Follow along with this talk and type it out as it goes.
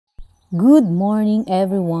Good morning,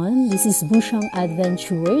 everyone. This is Bushyoung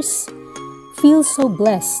Adventures. Feel so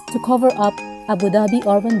blessed to cover up Abu Dhabi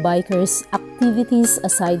Urban Bikers activities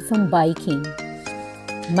aside from biking.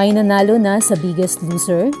 May nanalo na sa Biggest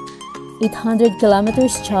Loser, 800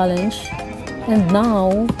 kilometers challenge, and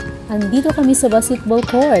now, andito kami sa basketball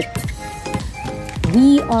court.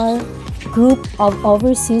 We are a group of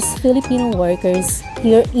overseas Filipino workers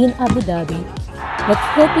here in Abu Dhabi that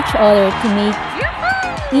help each other to make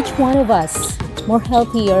each one of us more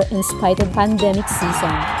healthier in spite of pandemic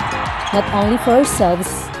season, not only for ourselves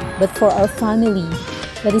but for our family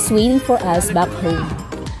that is waiting for us back home.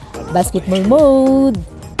 Basketball mode!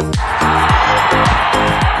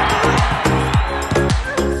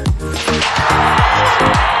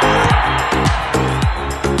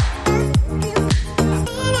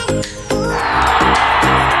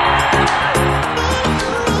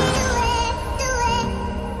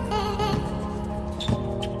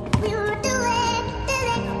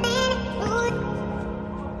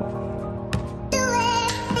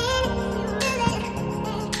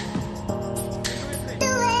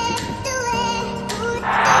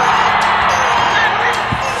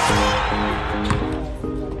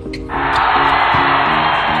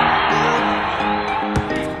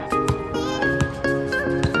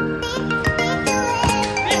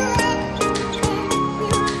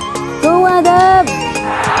 Go Adab!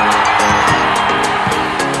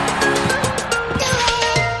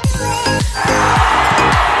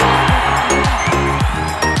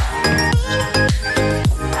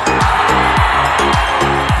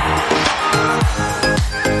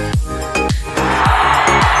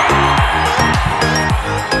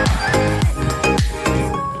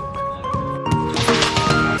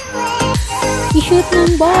 I-shoot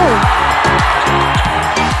ng ball!